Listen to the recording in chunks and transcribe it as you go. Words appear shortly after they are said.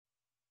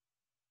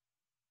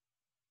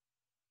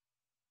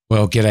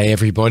Well, g'day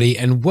everybody,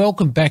 and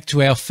welcome back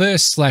to our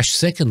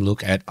first/second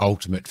look at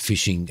Ultimate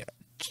Fishing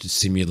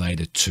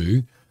Simulator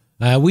 2.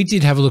 We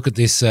did have a look at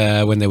this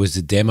when there was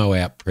a demo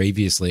out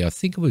previously. I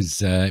think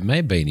it may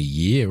have been a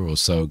year or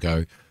so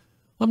ago.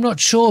 I'm not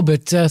sure,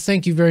 but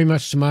thank you very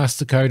much to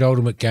Mastercode,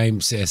 Ultimate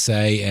Games SA,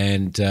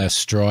 and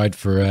Stride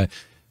for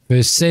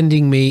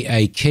sending me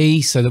a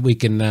key so that we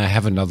can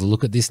have another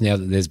look at this now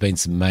that there's been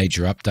some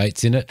major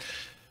updates in it.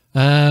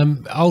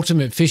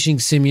 Ultimate Fishing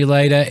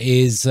Simulator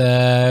is,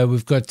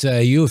 we've got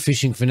you a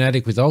fishing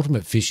fanatic with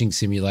Ultimate Fishing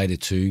Simulator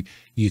 2.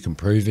 You can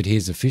prove it.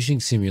 Here's a fishing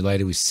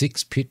simulator with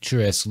 6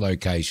 picturesque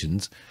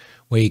locations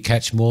where you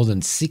catch more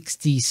than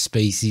 60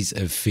 species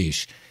of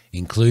fish,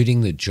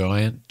 including the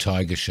giant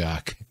tiger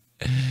shark.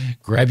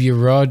 Grab your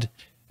rod,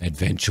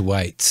 adventure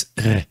waits.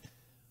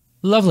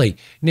 Lovely.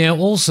 Now,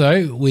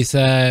 also, with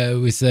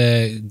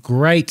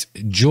great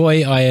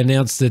joy, I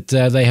announced that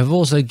they have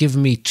also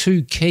given me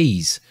 2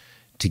 keys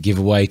to give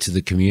away to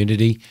the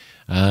community.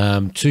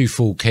 2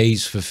 full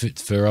keys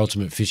for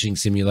Ultimate Fishing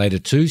Simulator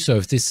 2. So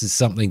if this is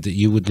something that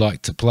you would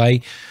like to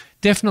play,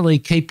 definitely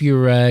keep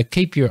your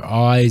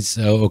eyes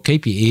or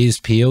keep your ears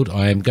peeled.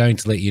 I am going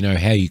to let you know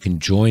how you can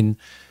join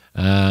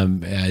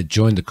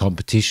the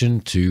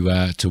competition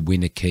to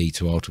win a key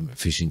to Ultimate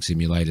Fishing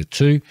Simulator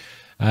 2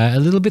 a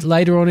little bit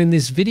later on in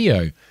this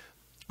video.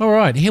 All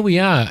right, here we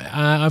are.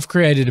 I've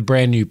created a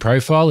brand new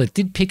profile. It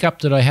did pick up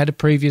that I had a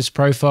previous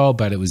profile,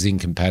 but it was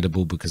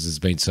incompatible because there's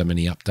been so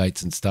many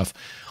updates and stuff.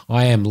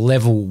 I am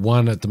level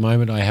 1 at the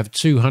moment. I have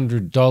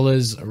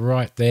 $200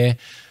 right there.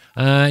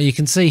 You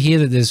can see here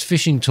that there's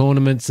fishing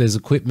tournaments, there's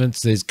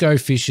equipments, there's Go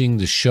Fishing,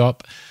 the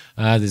shop.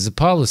 There's a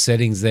pile of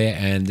settings there,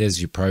 and there's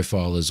your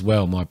profile as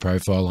well. My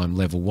profile, I'm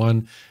level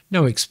 1.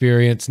 No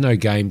experience, no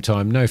game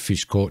time, no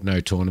fish caught, no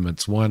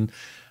tournaments won.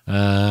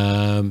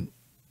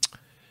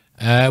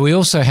 We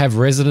also have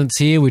residence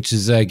here, which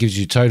is gives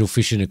you total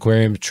fish and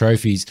aquarium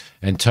trophies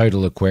and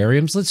total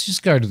aquariums. Let's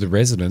just go to the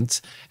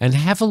residence and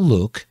have a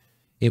look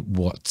at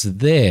what's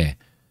there,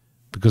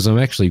 because I'm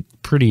actually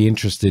pretty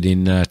interested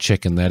in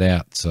checking that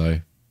out. So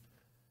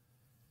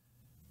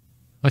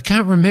I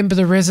can't remember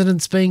the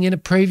residence being in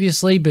it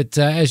previously, but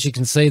as you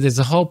can see, there's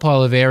a whole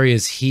pile of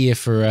areas here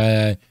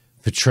for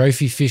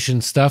trophy fish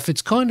and stuff.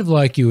 It's kind of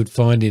like you would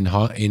find in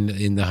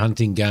the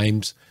hunting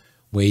games,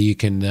 where you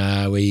can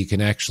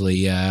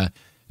actually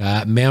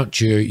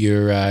mount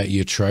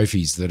your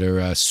trophies that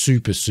are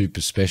super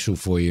special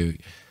for you.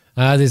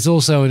 There's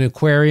also an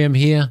aquarium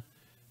here,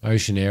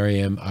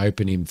 Oceanarium,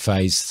 open in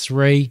phase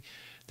 3.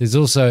 There's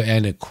also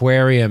an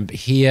aquarium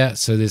here,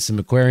 so there's some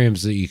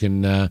aquariums that you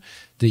can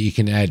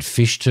add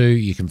fish to.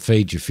 You can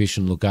feed your fish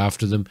and look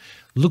after them.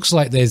 Looks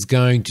like there's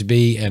going to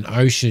be an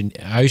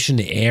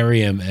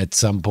oceanarium at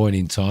some point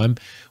in time,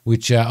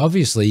 which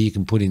obviously you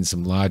can put in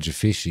some larger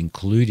fish,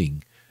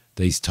 including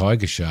these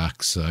tiger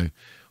sharks. So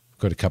we've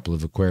got a couple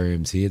of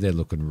aquariums here. They're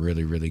looking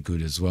really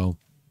good as well.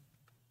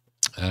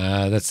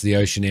 That's the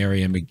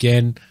oceanarium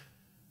again.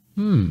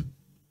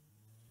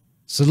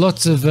 So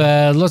lots of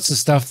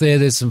stuff there.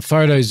 There's some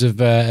photos of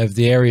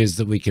the areas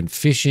that we can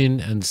fish in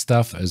and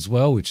stuff as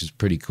well, which is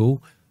pretty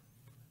cool.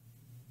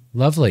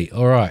 Lovely.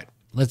 All right,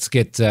 let's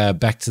get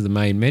back to the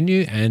main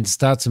menu and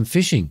start some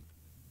fishing.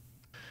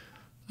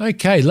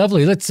 Okay,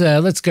 lovely.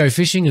 Let's go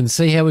fishing and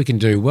see how we can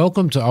do.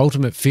 Welcome to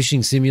Ultimate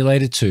Fishing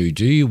Simulator 2.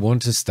 Do you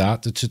want to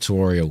start the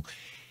tutorial?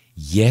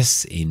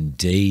 Yes,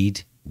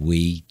 indeed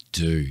we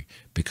do,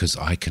 because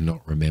I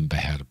cannot remember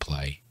how to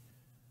play.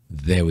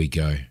 There we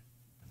go.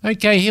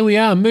 Okay, here we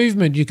are.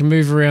 Movement. You can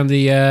move around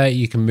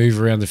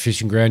the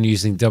fishing ground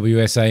using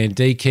WSA and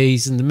D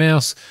keys and the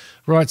mouse.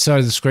 Right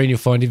side of the screen, you'll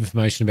find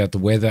information about the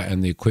weather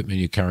and the equipment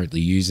you're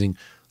currently using.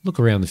 Look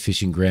around the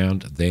fishing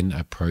ground, then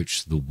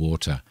approach the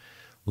water.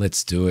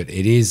 Let's do it.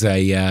 It is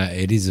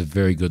a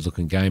very good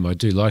looking game. I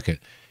do like it.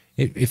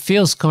 It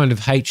feels kind of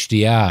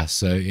HDR.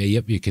 So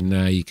yep, you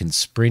can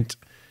sprint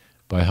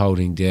by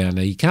holding down.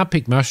 Now, you can't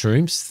pick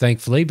mushrooms,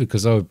 thankfully,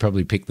 because I would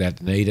probably pick that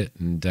and eat it,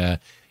 and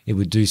it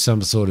would do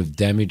some sort of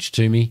damage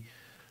to me.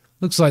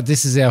 Looks like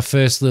this is our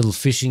first little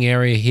fishing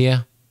area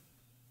here,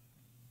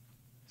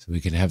 so we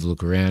can have a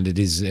look around. It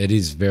is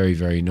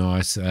very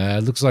nice.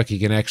 Looks like you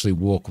can actually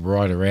walk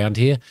right around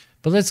here.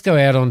 But let's go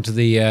out onto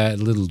the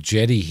little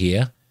jetty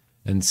here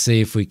and see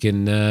if we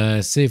can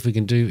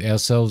do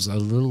ourselves a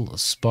little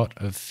spot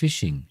of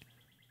fishing.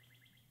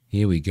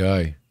 Here we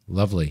go.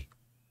 Lovely.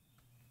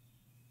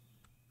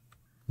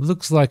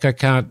 Looks like I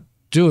can't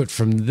do it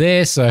from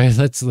there, so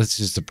let's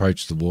just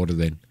approach the water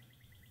then.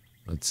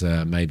 Let's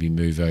maybe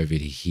move over to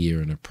here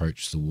and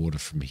approach the water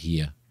from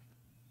here.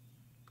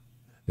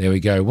 There we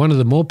go. One of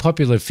the more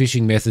popular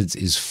fishing methods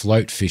is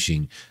float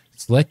fishing.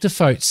 Select a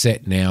float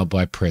set now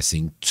by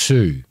pressing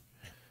 2.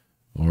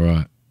 All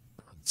right.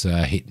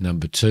 Let's hit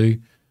number 2.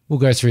 We'll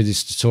go through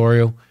this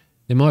tutorial.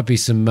 There might be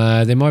some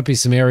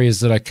areas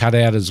that I cut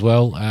out as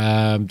well,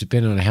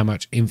 depending on how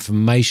much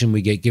information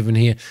we get given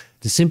here.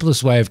 The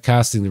simplest way of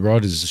casting the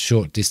rod is a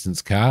short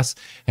distance cast.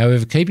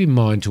 However, keep in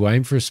mind to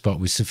aim for a spot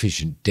with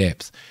sufficient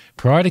depth.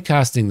 Prior to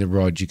casting the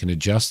rod, you can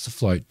adjust the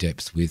float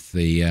depth with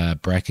the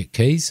bracket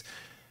keys.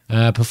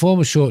 Perform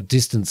a short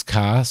distance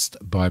cast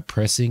by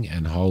pressing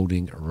and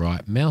holding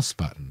right mouse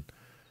button.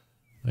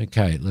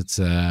 Okay, let's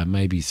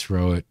maybe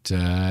throw it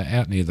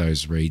out near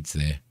those reeds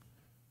there.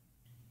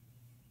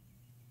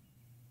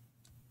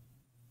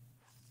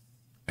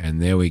 And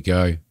there we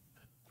go.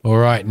 All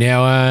right,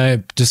 now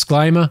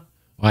disclaimer: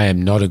 I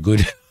am not a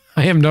good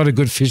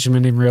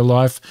fisherman in real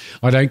life.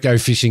 I don't go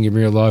fishing in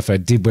real life. I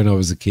did when I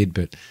was a kid,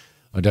 but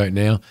I don't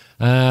now.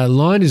 The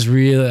line is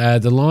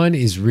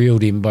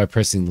reeled in by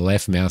pressing the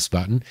left mouse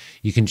button.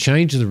 You can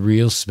change the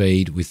reel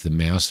speed with the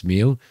mouse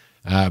wheel.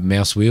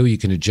 You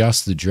can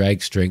adjust the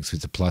drag strength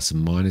with the plus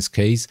and minus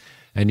keys,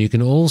 and you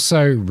can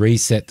also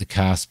reset the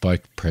cast by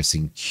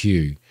pressing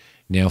Q.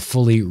 Now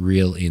fully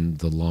reel in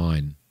the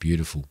line.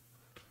 Beautiful.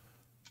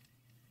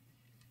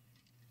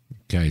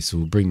 Okay, so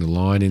we'll bring the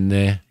line in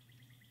there.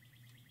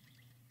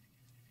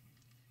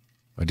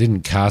 I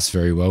didn't cast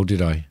very well,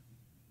 did I?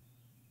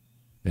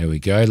 There we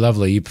go.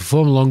 Lovely. You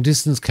perform a long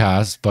distance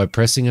cast by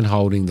pressing and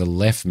holding the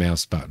left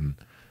mouse button.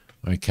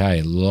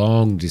 Okay,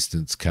 long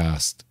distance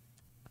cast.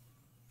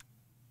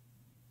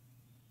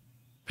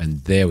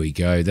 And there we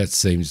go. That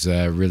seems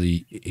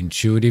really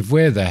intuitive.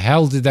 Where the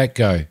hell did that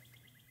go?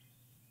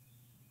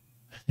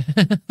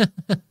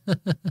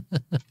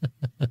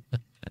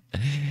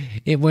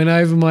 It went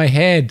over my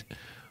head.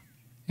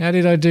 How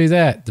did I do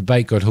that? The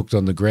bait got hooked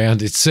on the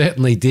ground. It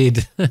certainly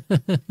did.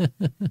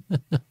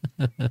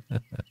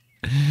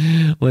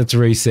 Let's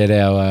reset.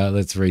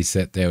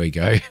 There we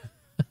go.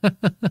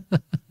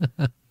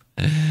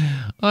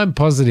 I'm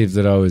positive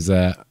that I was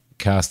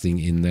casting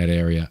in that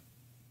area.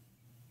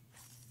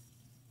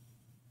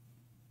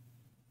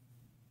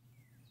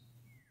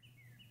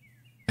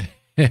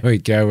 There we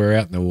go. We're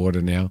out in the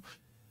water now.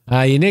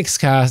 Your next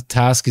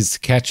task is to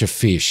catch a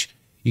fish.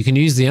 You can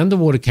use the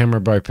underwater camera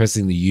by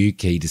pressing the U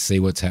key to see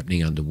what's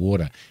happening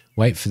underwater.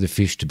 Wait for the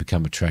fish to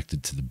become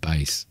attracted to the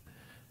bait.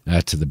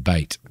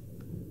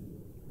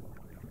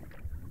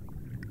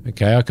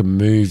 Okay, I can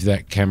move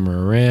that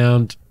camera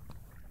around.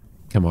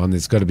 Come on,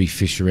 there's got to be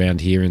fish around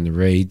here in the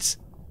reeds.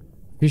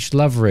 Fish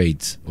love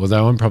reeds,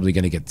 although I'm probably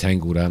going to get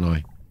tangled, aren't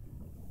I?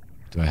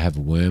 Do I have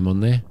a worm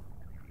on there?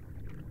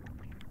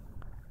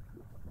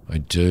 I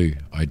do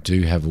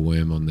have a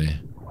worm on there.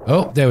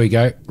 Oh, there we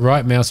go.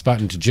 Right mouse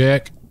button to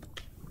jerk.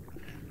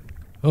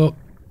 Oh,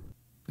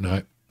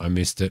 no, I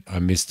missed it.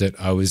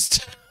 I was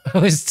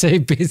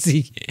too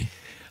busy.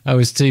 I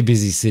was too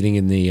busy sitting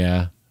in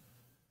the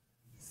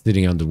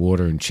sitting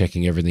underwater and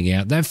checking everything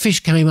out. That fish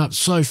came up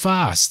so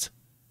fast.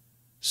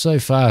 So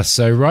fast.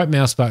 So right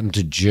mouse button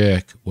to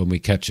jerk when we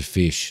catch a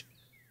fish.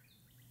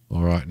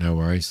 All right, no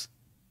worries.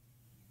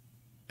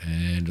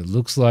 And it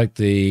looks like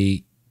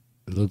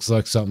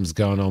something's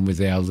going on with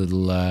our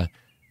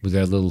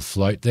little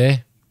float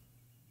there.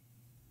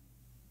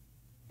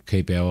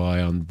 Keep our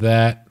eye on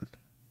that.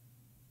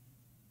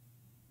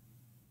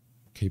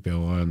 Keep our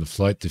eye on the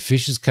float. The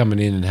fish is coming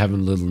in and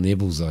having little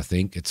nibbles, I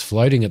think. It's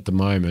floating at the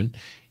moment.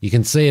 You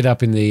can see it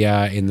up in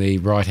the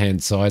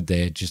right-hand side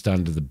there, just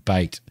under the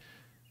bait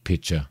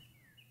picture.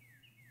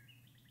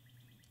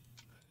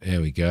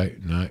 There we go.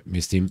 No,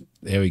 missed him.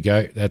 There we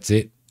go. That's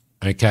it.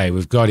 Okay,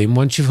 we've got him.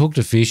 Once you've hooked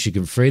a fish, you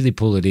can freely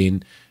pull it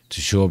in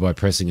to shore by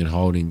pressing and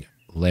holding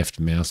left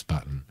mouse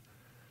button.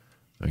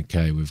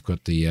 Okay, we've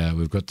got the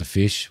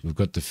fish. We've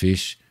got the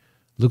fish.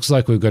 Looks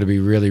like we've got to be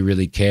really,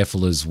 really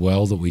careful as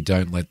well that we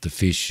don't let the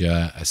fish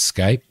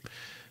escape.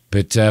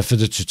 But for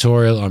the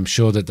tutorial, I'm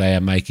sure that they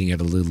are making it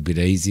a little bit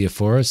easier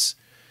for us.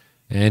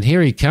 And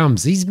here he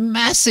comes. He's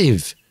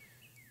massive.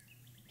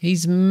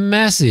 He's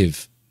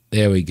massive.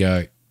 There we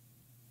go.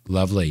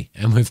 Lovely.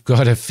 And we've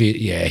got a fish.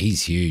 Yeah,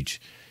 he's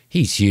huge.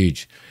 He's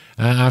huge.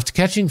 After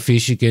catching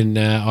fish, you can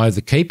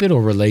either keep it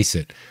or release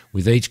it,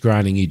 with each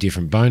granting you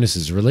different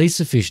bonuses. Release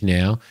the fish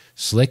now.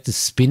 Select the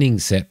spinning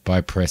set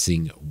by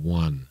pressing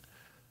 1.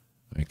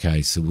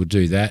 Okay, so we'll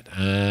do that.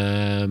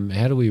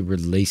 How do we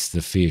release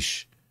the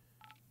fish?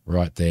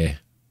 Right there.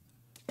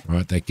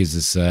 Right, that gives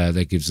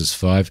us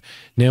 5.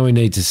 Now we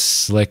need to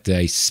select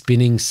a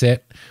spinning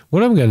set.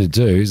 What I'm going to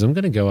do is I'm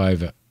going to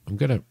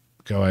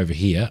go over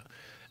here.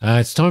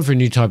 It's time for a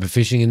new type of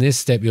fishing. In this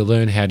step, you'll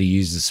learn how to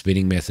use the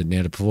spinning method.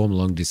 Now, to perform a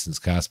long distance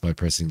cast by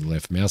pressing the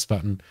left mouse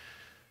button.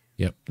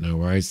 Yep, no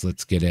worries.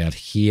 Let's get out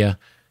here.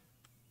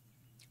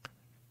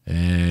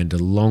 And a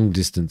long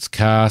distance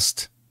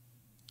cast.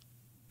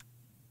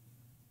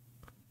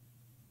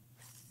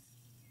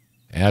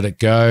 Out it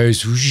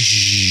goes.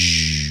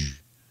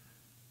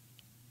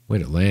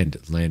 Where'd it land?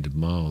 It landed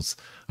miles.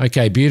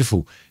 Okay,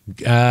 beautiful.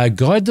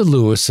 Guide the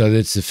lure so that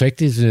its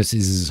effectiveness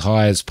is as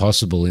high as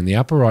possible. In the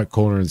upper right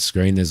corner of the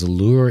screen, there's a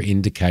lure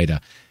indicator.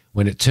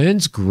 When it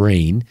turns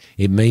green,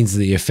 it means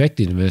the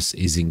effectiveness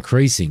is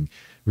increasing.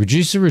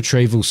 Reduce the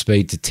retrieval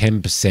speed to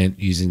 10%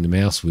 using the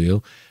mouse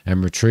wheel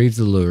and retrieve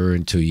the lure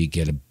until you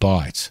get a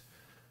bite.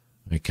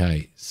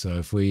 Okay, so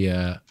if we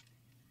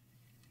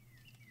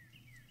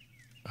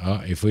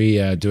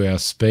do our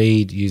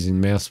speed using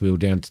mouse wheel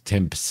down to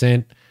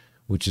 10%,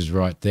 which is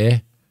right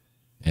there,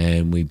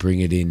 and we bring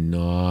it in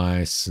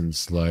nice and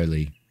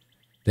slowly.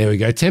 There we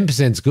go.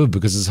 10% is good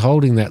because it's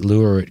holding that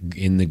lure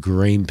in the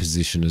green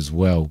position as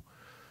well.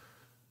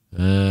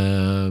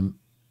 Come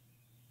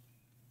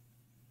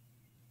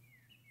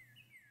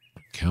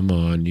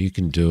on, you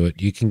can do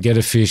it. You can get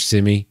a fish,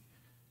 Simi.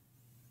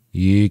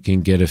 You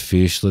can get a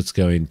fish. Let's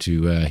go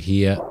into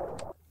here.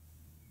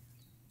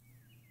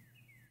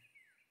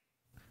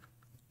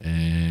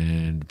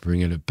 And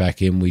bringing it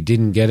back in. We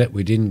didn't get it.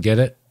 We didn't get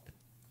it.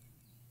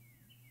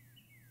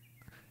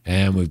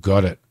 And we've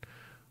got it.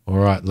 All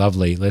right,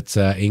 lovely. Let's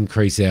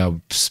increase our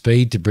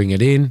speed to bring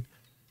it in.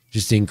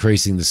 Just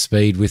increasing the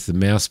speed with the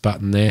mouse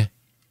button there.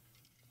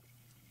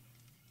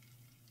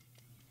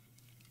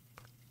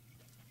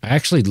 I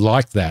actually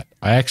like that.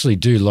 I actually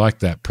do like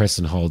that. Press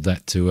and hold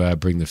that to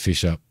bring the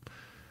fish up.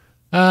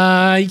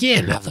 Yeah,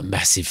 another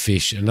massive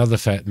fish. Another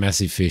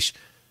massive fish.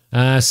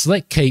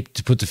 Select keep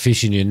to put the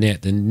fish in your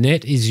net. The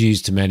net is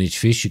used to manage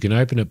fish. You can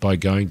open it by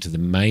going to the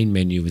main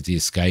menu with the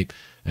escape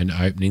and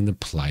opening the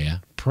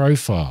player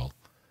profile.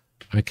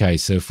 Okay,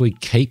 so if we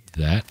keep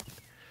that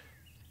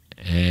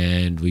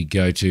and we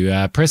go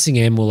to pressing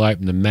M will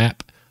open the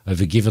map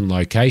of a given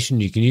location.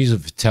 You can use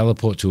it to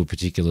teleport to a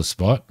particular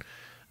spot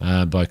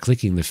by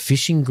clicking the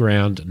fishing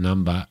ground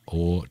number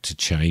or to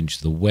change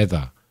the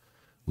weather.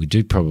 We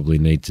do probably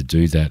need to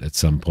do that at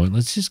some point.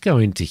 Let's just go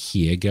into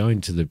here, go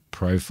into the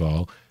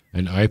profile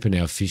and open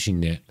our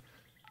fishing net.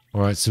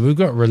 All right, so we've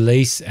got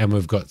release and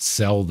we've got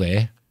sell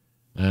there.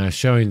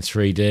 Show in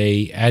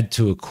 3D, add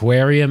to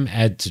aquarium,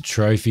 add to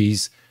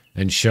trophies,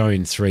 and show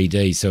in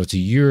 3D. So it's a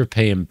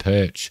European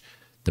perch.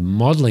 The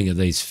modeling of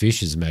these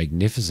fish is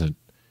magnificent.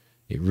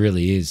 It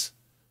really is.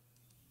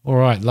 All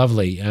right,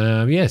 lovely.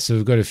 Yeah, so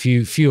we've got a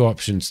few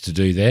options to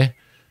do there.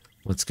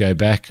 Let's go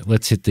back.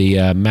 Let's hit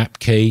the map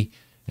key.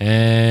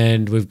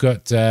 And we've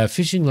got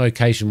fishing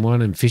location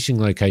 1 and fishing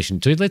location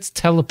 2. Let's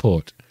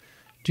teleport.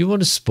 Do you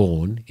want to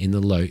spawn in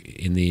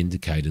the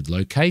indicated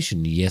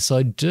location? Yes,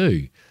 I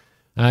do.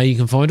 You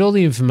can find all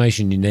the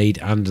information you need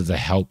under the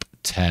help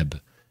tab.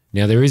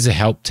 Now, there is a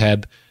help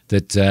tab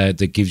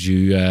that gives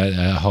you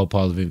a whole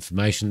pile of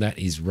information. That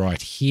is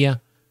right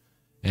here.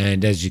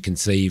 And as you can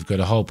see, you've got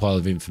a whole pile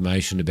of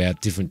information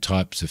about different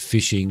types of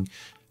fishing,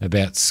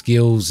 about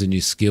skills and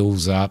your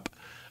skills up.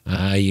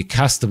 Your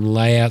custom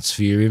layouts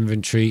for your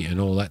inventory and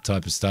all that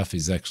type of stuff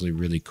is actually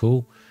really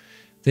cool.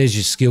 There's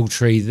your skill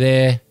tree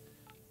there.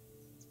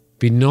 It'd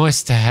be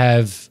nice to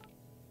have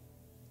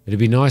a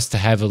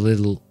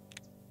little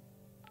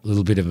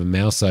bit of a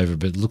mouse over,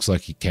 but it looks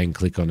like you can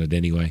click on it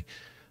anyway.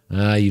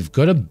 You've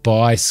got to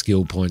buy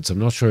skill points. I'm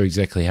not sure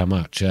exactly how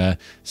much.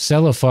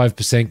 Seller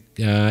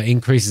 5%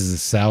 increases the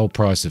sale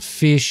price of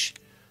fish.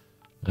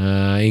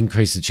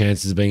 Increase the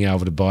chances of being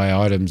able to buy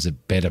items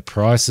at better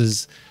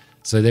prices.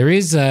 So there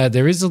is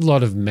a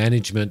lot of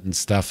management and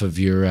stuff of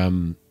your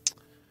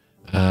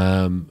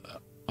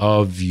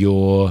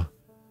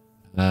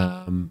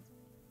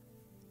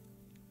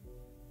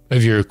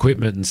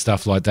equipment and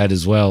stuff like that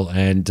as well.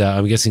 And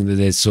I'm guessing that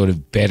there's sort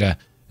of better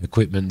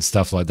equipment and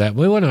stuff like that.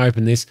 We want to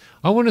open this.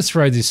 I want to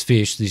throw this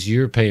fish, this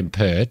European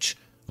perch.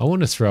 I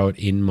want to throw it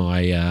in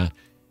my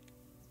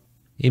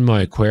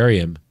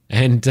aquarium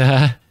and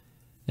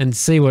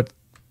see what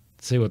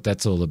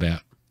that's all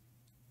about.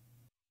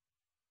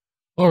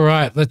 All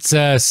right, let's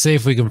see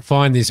if we can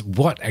find this.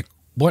 What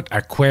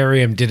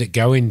aquarium did it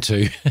go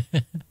into?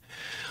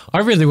 I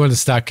really want to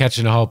start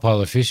catching a whole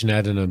pile of fish and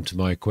adding them to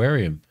my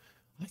aquarium.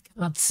 I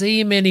can't see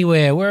him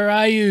anywhere. Where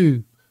are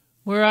you?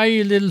 Where are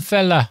you, little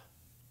fella?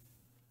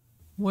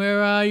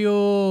 Where are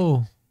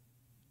you?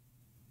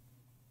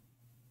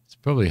 It's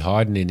probably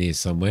hiding in here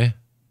somewhere.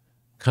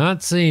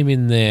 Can't see him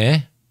in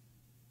there.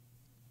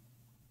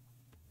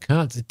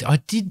 I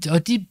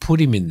did put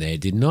him in there,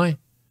 didn't I?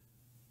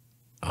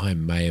 I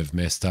may have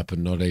messed up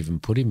and not even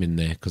put him in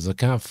there because I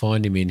can't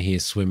find him in here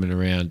swimming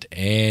around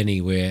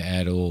anywhere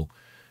at all.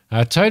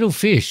 Total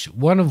fish,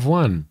 1 of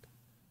 1.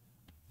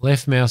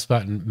 Left mouse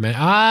button.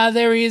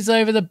 There he is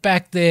over the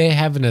back there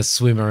having a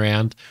swim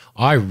around.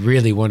 I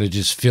really want to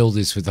just fill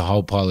this with a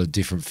whole pile of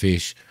different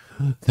fish.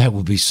 That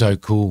would be so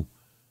cool.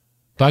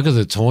 Bugger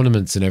the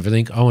tournaments and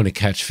everything. I want to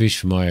catch fish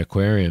for my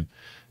aquarium.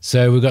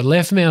 So we've got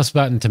left mouse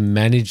button to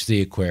manage the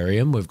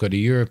aquarium. We've got a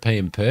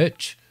European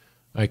perch.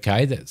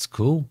 Okay, that's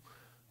cool.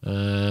 We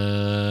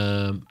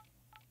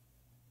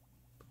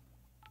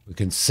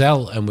can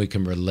sell and we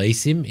can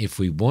release him if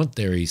we want.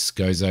 There he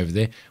goes over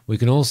there. We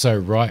can also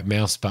right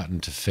mouse button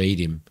to feed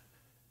him.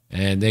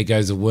 And there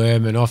goes a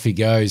worm and off he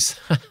goes.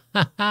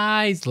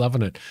 He's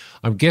loving it.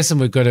 I'm guessing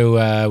we've got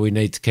to, we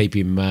need to keep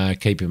him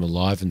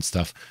alive and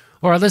stuff.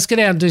 All right, let's get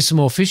out and do some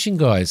more fishing,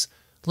 guys.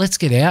 Let's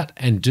get out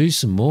and do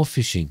some more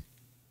fishing.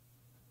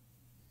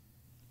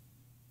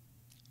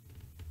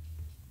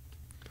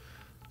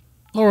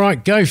 All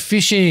right, go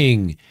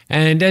fishing.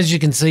 And as you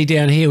can see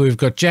down here, we've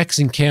got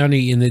Jackson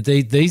County in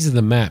these are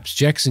the maps.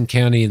 Jackson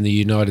County in the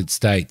United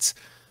States.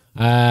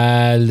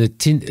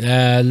 Letnisco,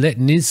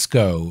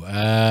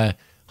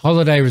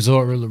 holiday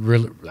resort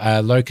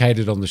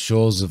located on the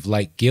shores of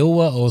Lake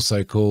Gilwa,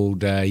 also called,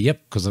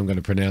 because I'm going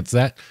to pronounce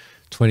that,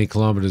 20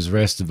 kilometers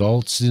west of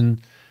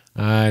Olson.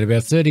 at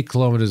about 30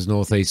 kilometres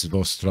northeast of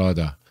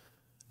Ostrada.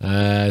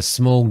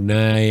 Small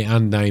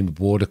unnamed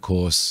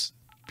watercourse.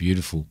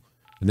 Beautiful.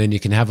 And then you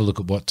can have a look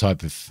at what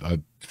type of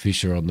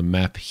fish are on the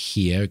map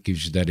here. It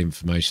gives you that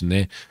information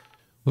there.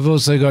 We've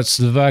also got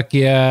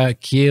Slovakia,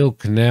 Kiel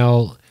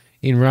Canal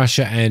in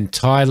Russia and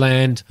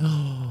Thailand.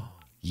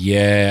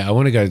 Yeah, I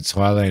want to go to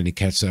Thailand and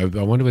catch. I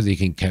wonder whether you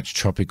can catch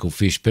tropical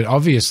fish. But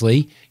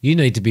obviously, you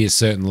need to be a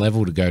certain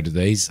level to go to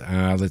these.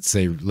 Let's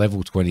say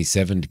level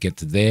 27 to get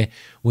to there.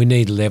 We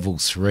need level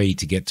 3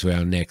 to get to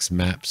our next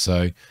map.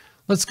 So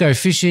let's go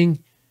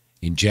fishing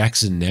in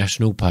Jackson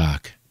National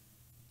Park.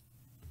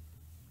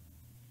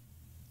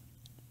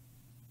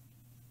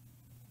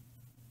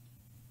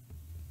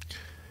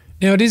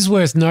 Now, it is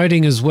worth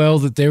noting as well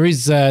that there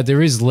is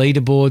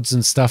leaderboards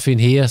and stuff in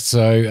here,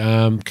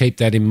 so keep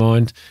that in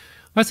mind.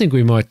 I think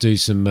we might do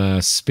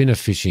some spinner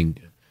fishing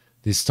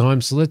this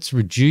time. So let's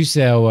reduce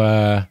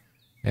our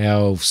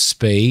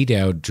speed,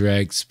 our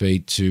drag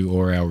speed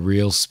or our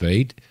reel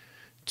speed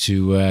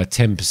to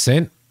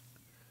 10%.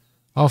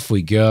 Off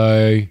we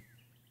go.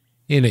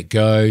 In it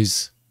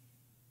goes.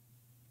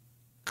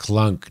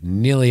 Clunk,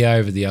 nearly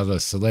over the other.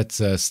 So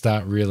let's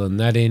start reeling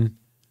that in.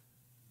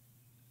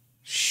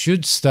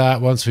 Should start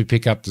once we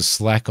pick up the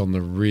slack on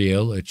the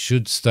reel. It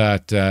should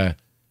start. There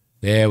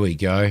we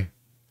go.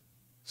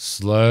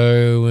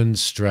 Slow and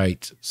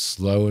straight.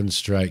 Slow and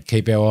straight.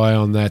 Keep our eye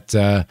on that.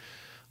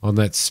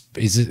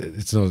 Is it?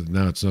 It's not.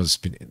 No, it's not a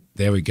spin.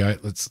 There we go.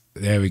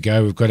 There we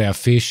go. We've got our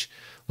fish.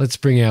 Let's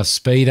bring our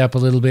speed up a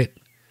little bit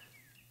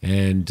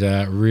and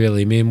reel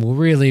him in. We'll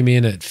reel him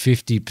in at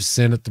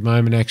 50% at the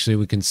moment. Actually,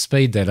 we can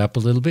speed that up a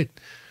little bit.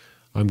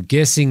 I'm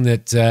guessing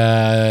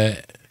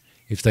that.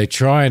 If they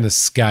try and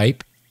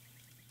escape,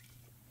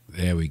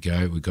 there we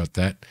go, we got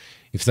that.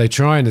 If they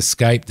try and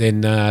escape,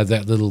 then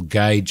that little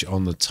gauge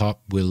on the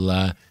top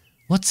will,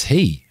 what's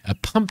he? A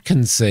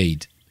pumpkin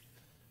seed.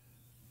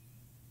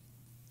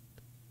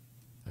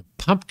 A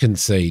pumpkin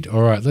seed.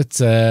 All right,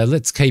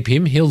 let's keep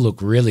him. He'll look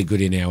really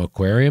good in our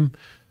aquarium.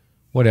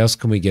 What else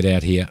can we get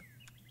out here?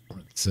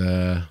 Let's,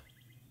 oh,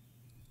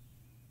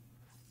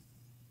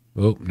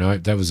 no,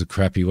 that was a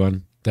crappy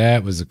one.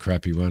 That was a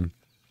crappy one.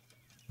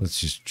 Let's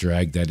just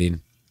drag that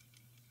in.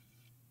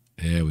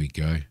 There we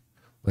go.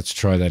 Let's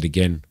try that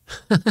again.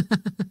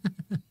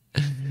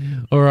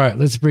 All right,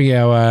 let's bring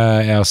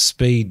our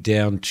speed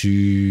down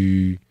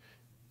to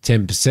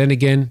 10%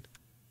 again.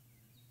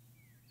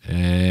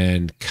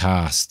 And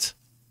cast.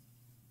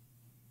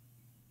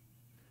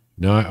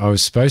 No, I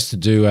was supposed to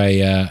do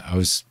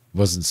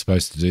wasn't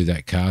supposed to do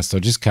that cast. I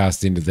just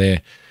cast into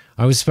there.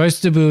 I was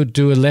supposed to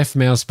do a left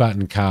mouse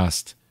button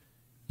cast.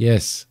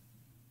 Yes.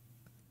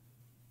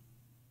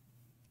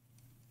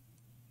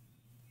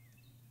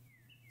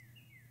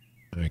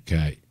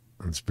 Okay,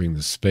 let's bring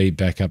the speed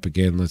back up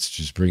again. Let's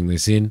just bring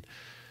this in.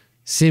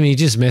 Simi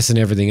just messing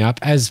everything up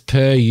as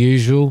per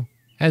usual.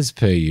 As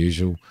per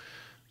usual.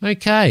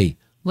 Okay,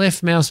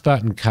 left mouse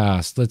button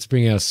cast. Let's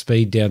bring our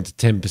speed down to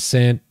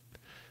 10%.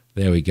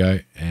 There we go.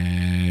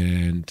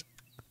 And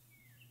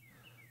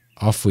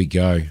off we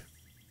go.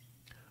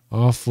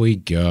 Off we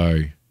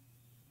go.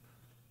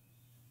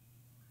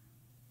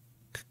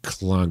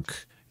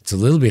 Clunk. It's a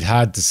little bit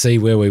hard to see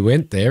where we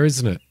went there,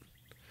 isn't it?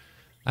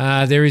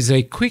 There is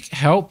a quick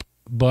help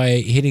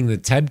by hitting the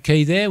tab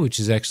key there, which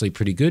is actually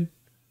pretty good.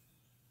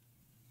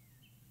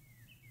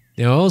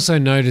 Now, I also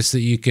noticed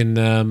that you can.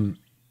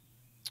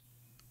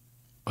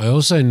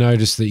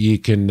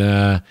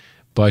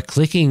 By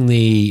clicking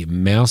the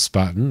mouse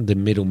button, the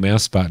middle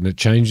mouse button, it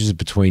changes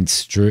between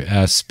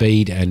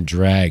speed and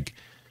drag,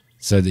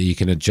 so that you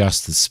can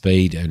adjust the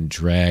speed and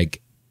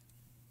drag.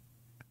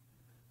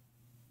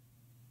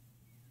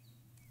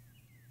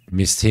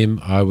 Missed him.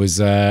 I was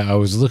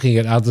looking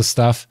at other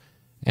stuff,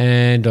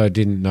 and I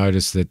didn't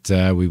notice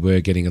that we were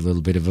getting a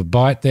little bit of a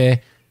bite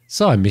there,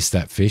 so I missed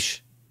that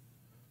fish.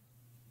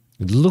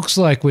 It looks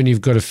like when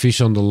you've got a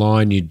fish on the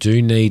line, you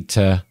do need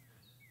to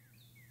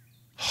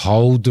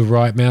hold the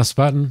right mouse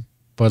button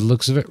by the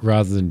looks of it,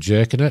 rather than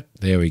jerking it.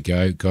 There we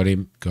go. Got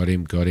him. Got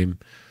him. Got him.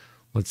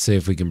 Let's see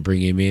if we can bring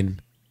him in.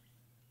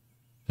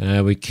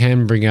 We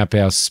can bring up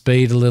our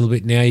speed a little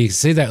bit now. You can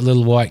see that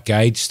little white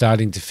gauge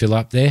starting to fill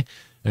up there.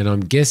 And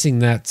I'm guessing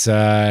that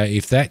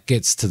if that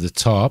gets to the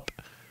top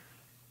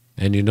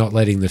and you're not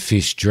letting the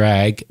fish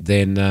drag,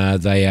 then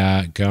they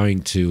are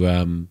going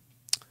to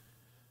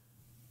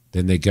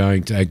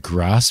a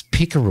grass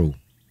pickerel.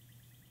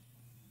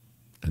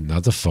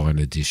 Another fine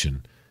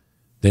addition.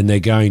 Then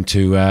they're going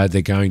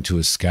to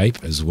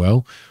escape as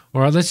well.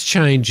 All right, let's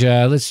change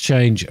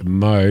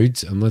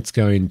modes and let's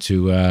go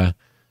into our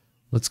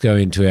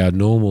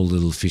normal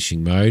little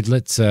fishing mode.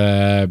 Let's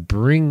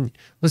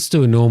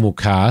do a normal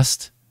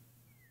cast.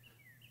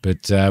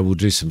 But we'll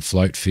do some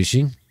float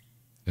fishing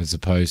as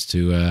opposed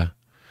to...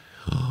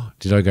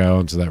 did I go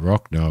onto that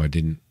rock? No, I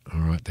didn't.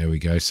 All right, there we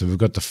go. So we've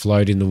got the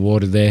float in the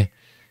water there.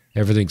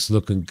 Everything's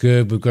looking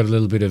good. We've got a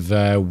little bit of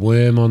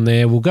worm on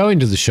there. We'll go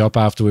into the shop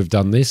after we've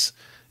done this,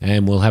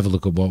 and we'll have a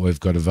look at what we've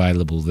got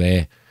available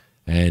there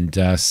and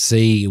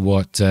see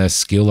what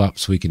skill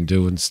ups we can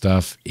do and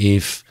stuff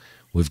if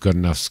we've got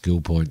enough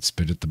skill points,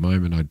 but at the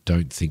moment I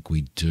don't think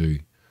we do.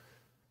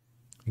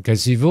 Okay,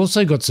 so you've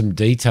also got some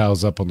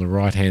details up on the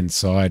right-hand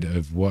side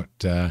of what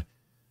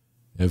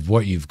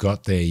you've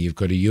got there. You've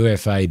got a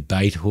UFA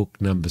bait hook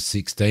number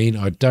 16.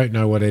 I don't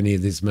know what any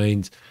of this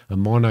means. A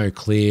mono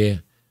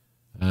clear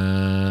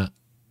and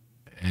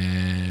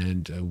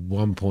a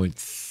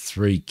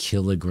 1.3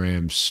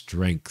 kilogram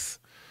strength.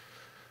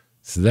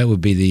 So that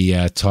would be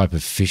the type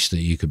of fish that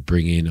you could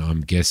bring in,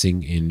 I'm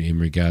guessing, in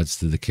regards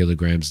to the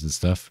kilograms and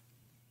stuff.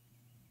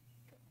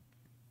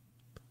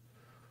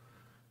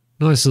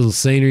 Nice little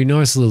scenery,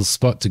 nice little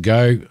spot to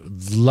go.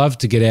 Love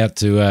to get out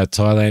to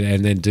Thailand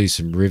and then do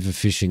some river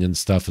fishing and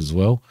stuff as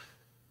well.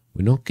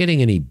 We're not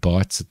getting any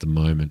bites at the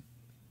moment.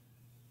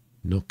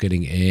 Not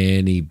getting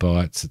any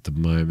bites at the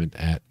moment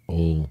at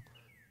all.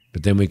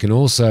 But then we can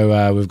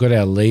also, we've got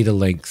our leader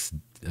length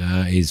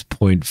is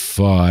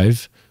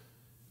 0.5.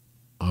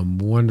 I'm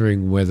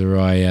wondering whether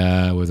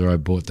I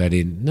brought that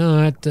in.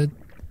 No, it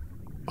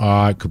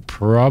could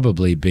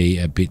probably be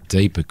a bit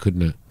deeper,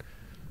 couldn't it?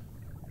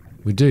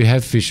 We do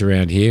have fish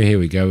around here. Here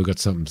we go. We've got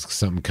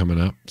something coming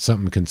up.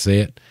 Something can see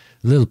it.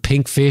 A little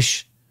pink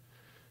fish.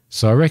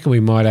 So I reckon we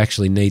might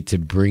actually need to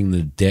bring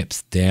the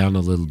depth down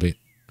a little bit.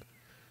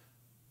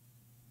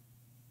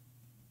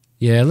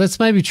 Yeah, let's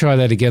maybe try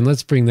that again.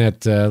 Let's bring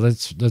that.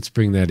 Let's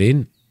bring that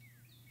in.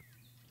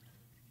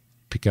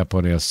 Pick up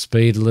on our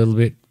speed a little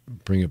bit.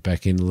 Bring it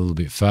back in a little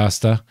bit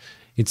faster.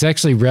 It's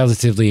actually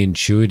relatively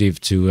intuitive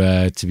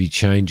to be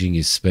changing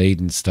your speed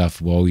and stuff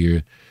while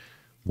you're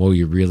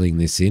reeling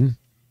this in.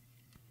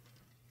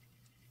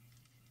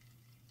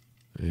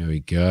 There we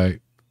go.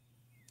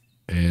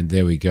 And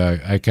there we go.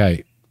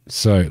 Okay,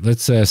 so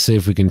let's see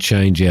if we can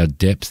change our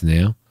depth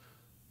now.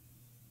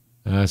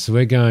 So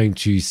we're going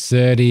to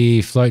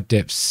 30, float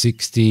depth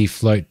 60,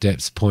 float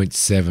depth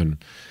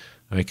 0.7.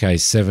 Okay,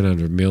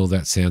 700 mil,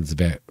 that sounds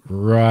about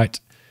right.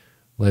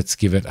 Let's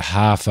give it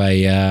half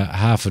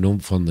an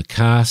oomph on the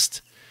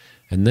cast.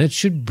 And that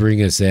should bring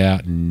us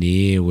out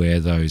near where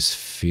those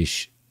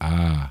fish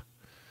are.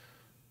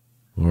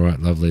 All right,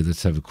 lovely.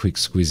 Let's have a quick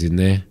squiz in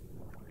there.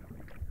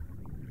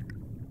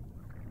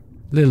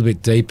 A little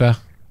bit deeper, a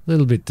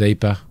little bit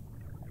deeper.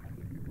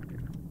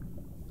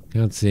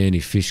 Can't see any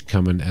fish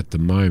coming at the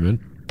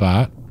moment,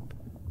 but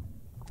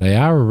they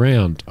are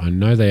around. I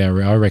know they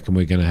are. I reckon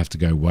we're going to have to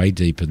go way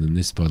deeper than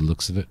this by the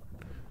looks of it.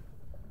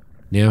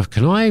 Now,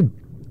 can I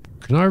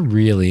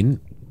reel in?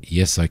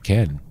 Yes, I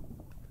can.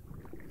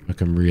 I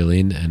can reel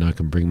in and I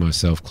can bring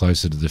myself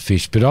closer to the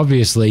fish. But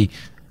obviously,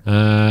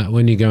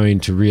 when you go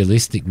into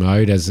realistic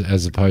mode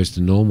as opposed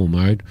to normal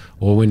mode,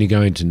 or when you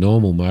go into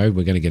normal mode,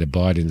 we're going to get a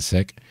bite in a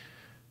sec.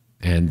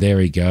 And there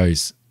he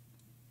goes.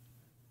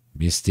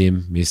 Missed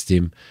him.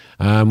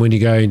 When you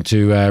go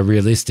into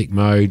realistic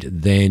mode,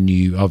 then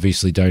you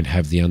obviously don't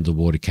have the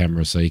underwater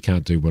camera, so you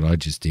can't do what I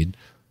just did.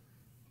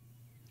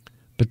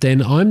 But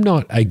then I'm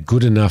not a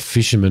good enough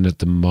fisherman at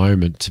the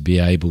moment to be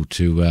able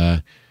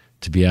to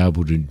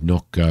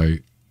not go,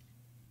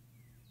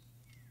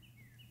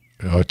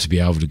 or to be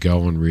able to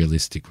go on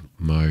realistic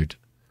mode.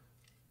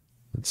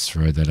 Let's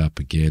throw that up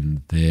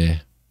again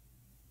there.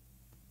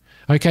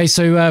 Okay,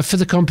 so for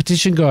the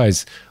competition,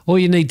 guys, all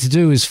you need to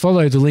do is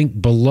follow the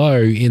link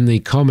below in the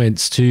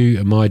comments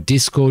to my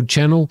Discord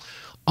channel.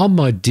 On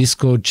my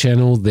Discord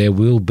channel, there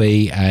will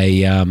be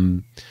a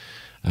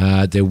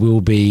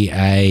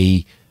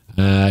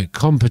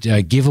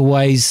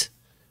giveaways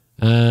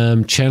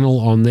channel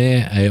on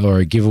there, or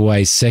a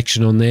giveaway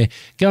section on there.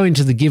 Go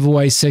into the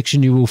giveaway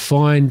section. You will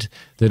find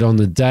that on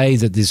the day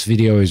that this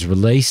video is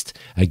released,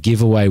 a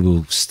giveaway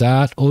will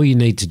start. All you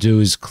need to do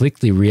is click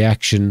the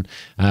reaction,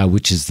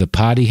 which is the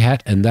party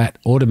hat, and that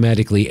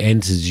automatically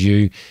enters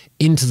you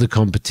into the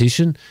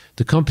competition.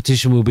 The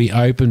competition will be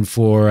open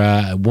for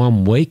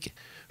 1 week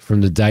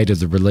from the date of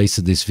the release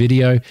of this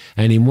video,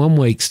 and in 1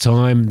 week's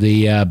time,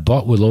 the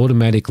bot will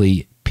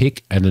automatically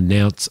pick and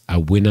announce a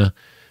winner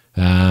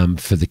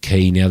for the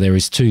key. Now, there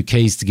is 2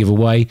 keys to give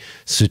away,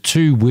 so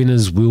 2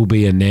 winners will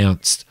be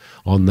announced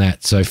on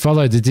that. So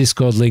follow the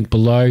Discord link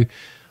below,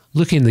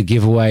 look in the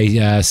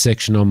giveaway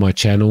section on my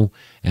channel,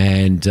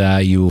 and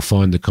you will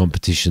find the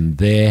competition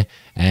there,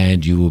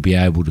 and you will be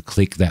able to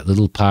click that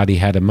little party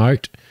hat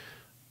emote.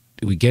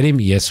 Did we get him?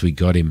 Yes, we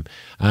got him.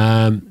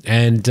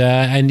 And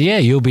yeah,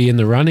 you'll be in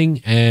the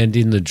running and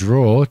in the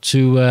draw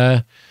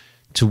to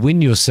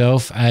win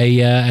yourself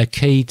a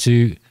key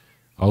to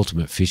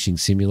Ultimate Fishing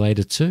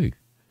Simulator 2,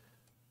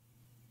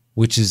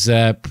 which is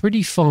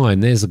pretty fine.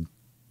 There's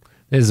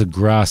a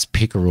grass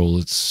pickerel.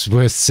 It's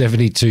worth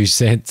 72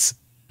 cents.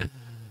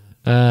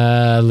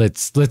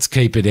 Let's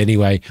keep it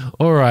anyway.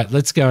 All right,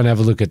 let's go and have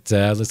a look at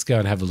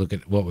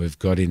what we've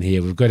got in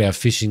here. We've got our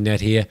fishing net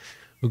here.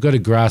 We've got a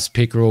grass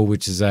pickerel,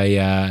 which is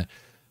a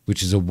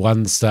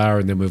 1 star,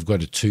 and then we've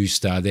got a 2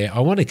 star there. I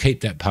want to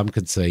keep that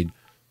pumpkin seed.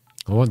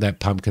 I want that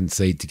pumpkin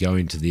seed to go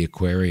into the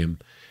aquarium.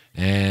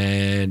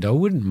 And I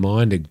wouldn't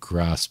mind a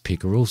grass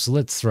pickerel, so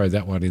let's throw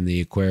that one in the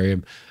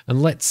aquarium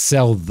and let's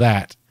sell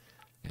that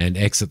and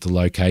exit the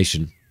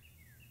location.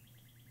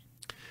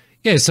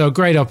 Yeah, so a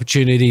great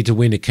opportunity to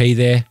win a key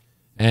there.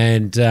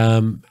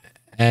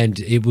 and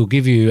it will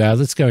give you.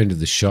 Let's go into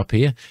the shop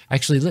here.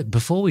 Actually,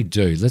 before we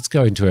do, let's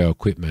go into our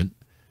equipment,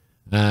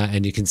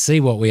 and you can see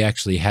what we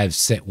actually have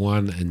set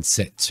 1 and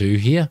set 2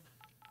 here.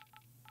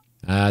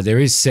 There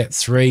is set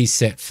 3,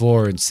 set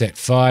 4, and set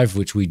 5,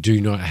 which we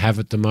do not have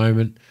at the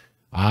moment.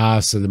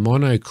 So the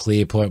mono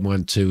clear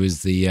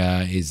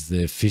 0.12 is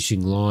the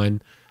fishing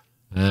line.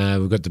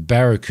 We've got the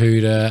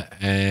Barracuda,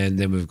 and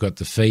then we've got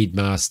the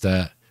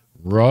Feedmaster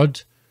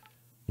rod.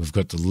 We've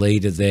got the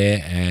leader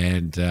there,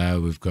 and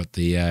we've got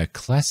the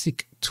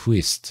classic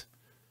twist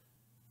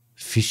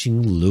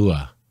fishing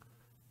lure.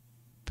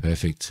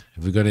 Perfect.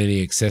 Have we got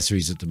any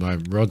accessories at the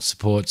moment? Rod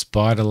supports,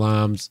 bite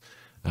alarms,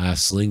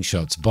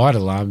 slingshots. Bite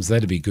alarms,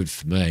 that'd be good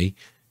for me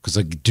because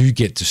I do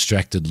get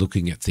distracted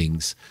looking at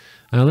things.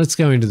 Let's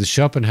go into the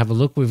shop and have a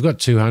look. We've got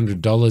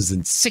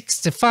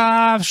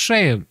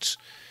 $200.65.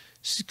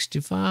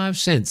 65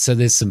 cents. So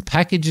there's some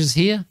packages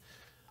here.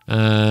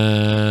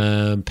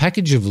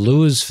 Package of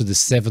lures for the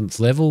 7th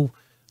level,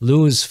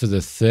 lures for the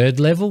 3rd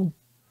level.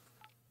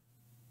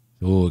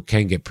 Oh, it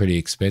can get pretty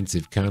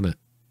expensive, can't it?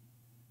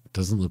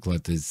 Doesn't look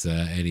like there's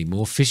any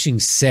more. Fishing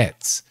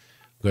sets.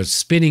 We've got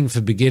spinning for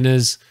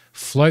beginners,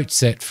 float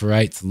set for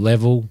 8th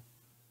level,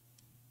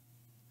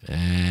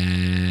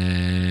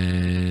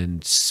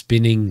 and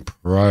spinning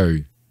pro,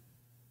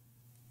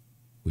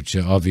 which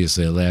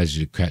obviously allows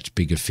you to catch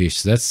bigger fish.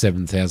 So that's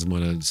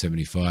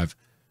 7,175.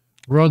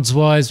 Rods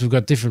wise, we've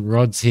got different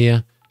rods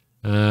here.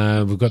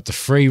 We've got the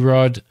free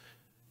rod.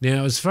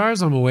 Now, as far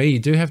as I'm aware, you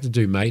do have to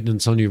do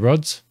maintenance on your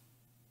rods,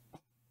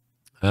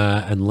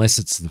 unless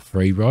it's the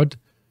free rod.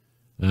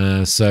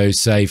 So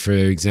say, for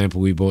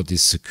example, we bought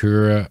this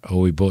Sakura or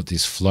we bought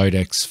this Float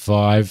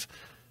X5.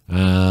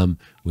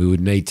 We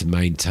would need to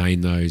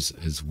maintain those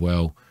as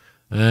well.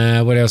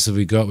 What else have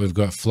we got? We've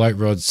got float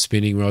rods,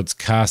 spinning rods,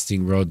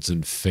 casting rods,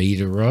 and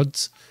feeder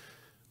rods.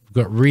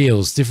 We've got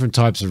reels, different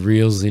types of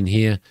reels in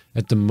here.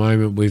 At the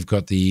moment, we've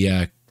got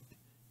the...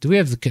 do we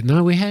have the...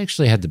 No, we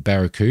actually had the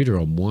Barracuda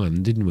on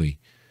one, didn't we?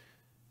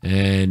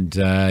 And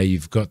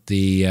you've got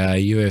the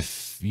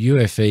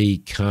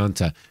UFE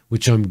Canter,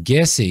 which I'm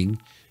guessing,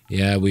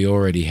 yeah, we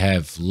already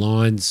have.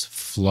 Lines,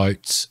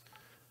 floats,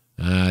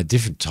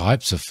 different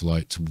types of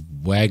floats,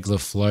 waggler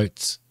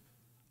floats,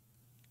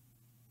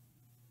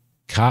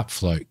 carp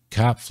float,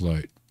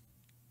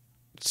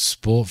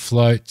 sport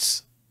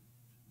floats,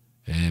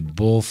 and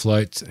ball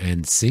floats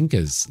and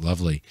sinkers.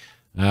 Lovely.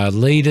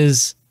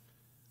 Leaders,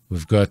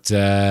 we've got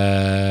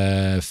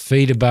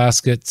feeder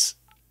baskets.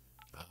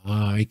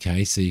 Oh,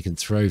 okay, so you can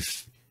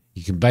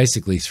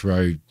basically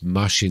throw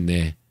mush in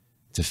there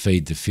to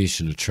feed the fish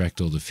and attract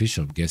all the fish,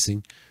 I'm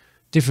guessing.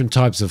 Different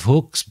types of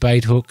hooks,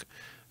 bait hook,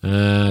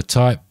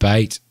 type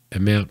bait,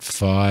 amount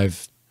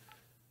 5.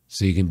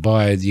 So you can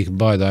buy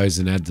those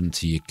and add them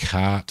to your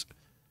cart.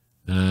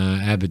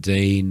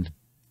 Aberdeen.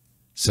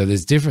 So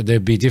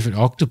there'd be different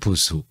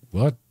octopus hook.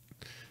 What?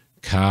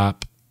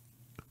 Carp,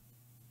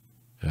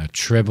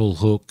 treble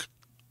hook,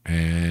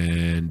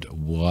 and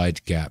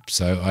wide gap.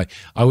 So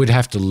I would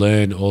have to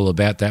learn all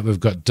about that. We've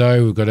got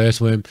dough, we've got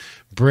earthworm.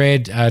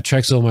 Bread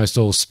attracts almost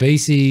all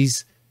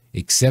species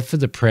except for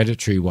the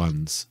predatory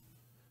ones.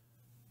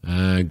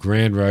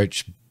 Grand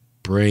roach,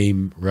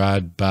 bream,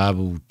 rudd,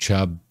 barbel,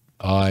 chub,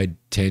 eyed,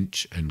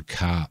 tench, and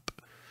carp.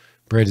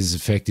 Bread is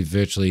effective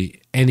virtually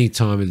any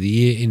time of the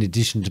year, in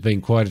addition to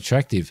being quite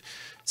attractive.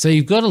 So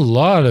you've got a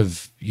lot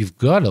of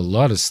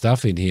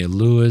stuff in here.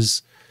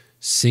 Lures,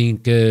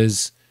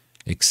 sinkers,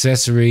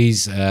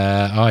 accessories.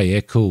 Oh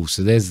yeah, cool.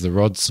 So there's the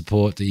rod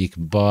support that you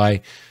can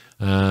buy.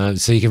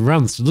 So you can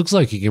run. Looks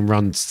like you can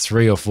run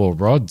 3 or 4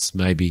 rods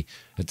maybe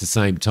at the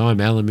same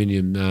time.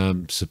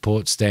 Aluminium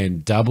support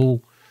stand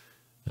double.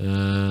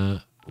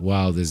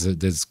 Wow,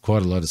 there's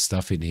quite a lot of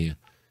stuff in here.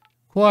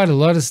 Quite a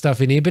lot of stuff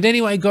in here. But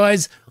anyway,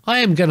 guys, I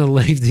am going to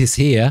leave this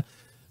here.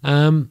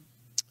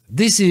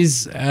 This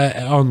is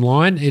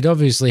online. It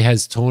obviously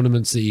has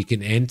tournaments that you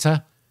can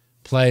enter.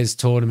 Players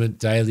tournament,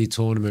 daily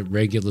tournament,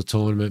 regular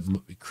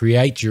tournament.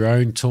 Create your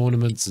own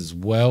tournaments as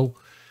well.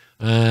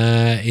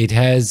 It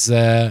has,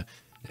 it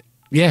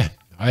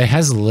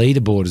has a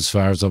leaderboard as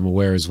far as I'm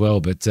aware as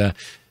well. But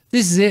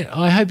this is it.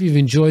 I hope you've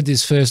enjoyed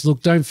this first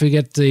look. Don't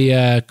forget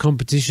the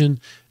competition.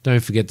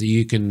 Don't forget that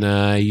you can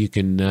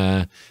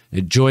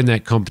join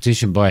that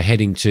competition by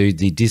heading to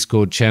the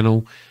Discord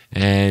channel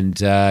and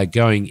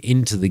going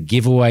into the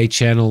giveaway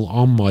channel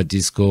on my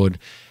Discord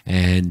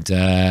and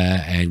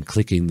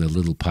clicking the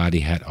little party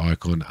hat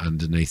icon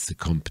underneath the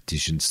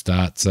competition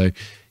start. So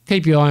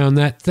keep your eye on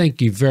that.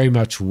 Thank you very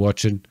much for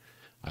watching.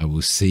 I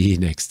will see you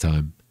next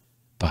time.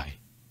 Bye.